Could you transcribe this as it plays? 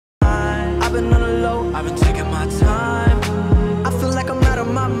I've been on the low, I've been taking my time. I feel like I'm out of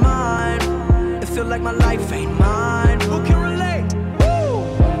my mind. It feel like my life ain't mine. Who can relate?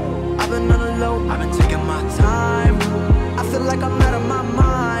 Woo! I've been on the low, I've been taking my time. I feel like I'm out of my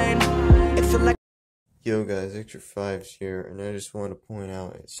mind. It feel like. Yo guys, Extra Fives here, and I just want to point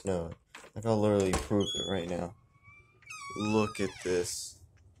out it snowed. Like, I'll literally prove it right now. Look at this.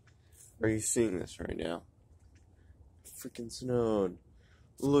 Are you seeing this right now? Freaking snowed.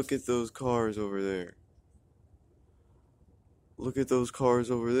 Look at those cars over there. Look at those cars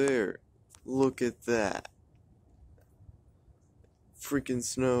over there. Look at that. Freaking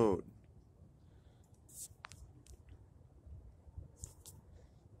snowed.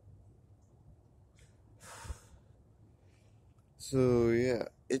 So yeah,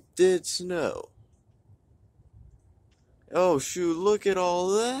 it did snow. Oh shoot, look at all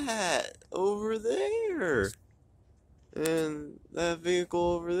that over there. And that vehicle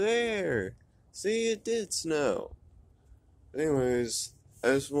over there. See, it did snow. Anyways,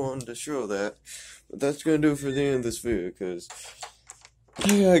 I just wanted to show that. But that's gonna do it for the end of this video, because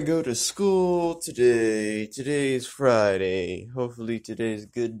I gotta go to school today. Today's Friday. Hopefully today's a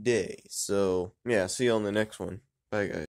good day. So, yeah, see you on the next one. Bye, guys.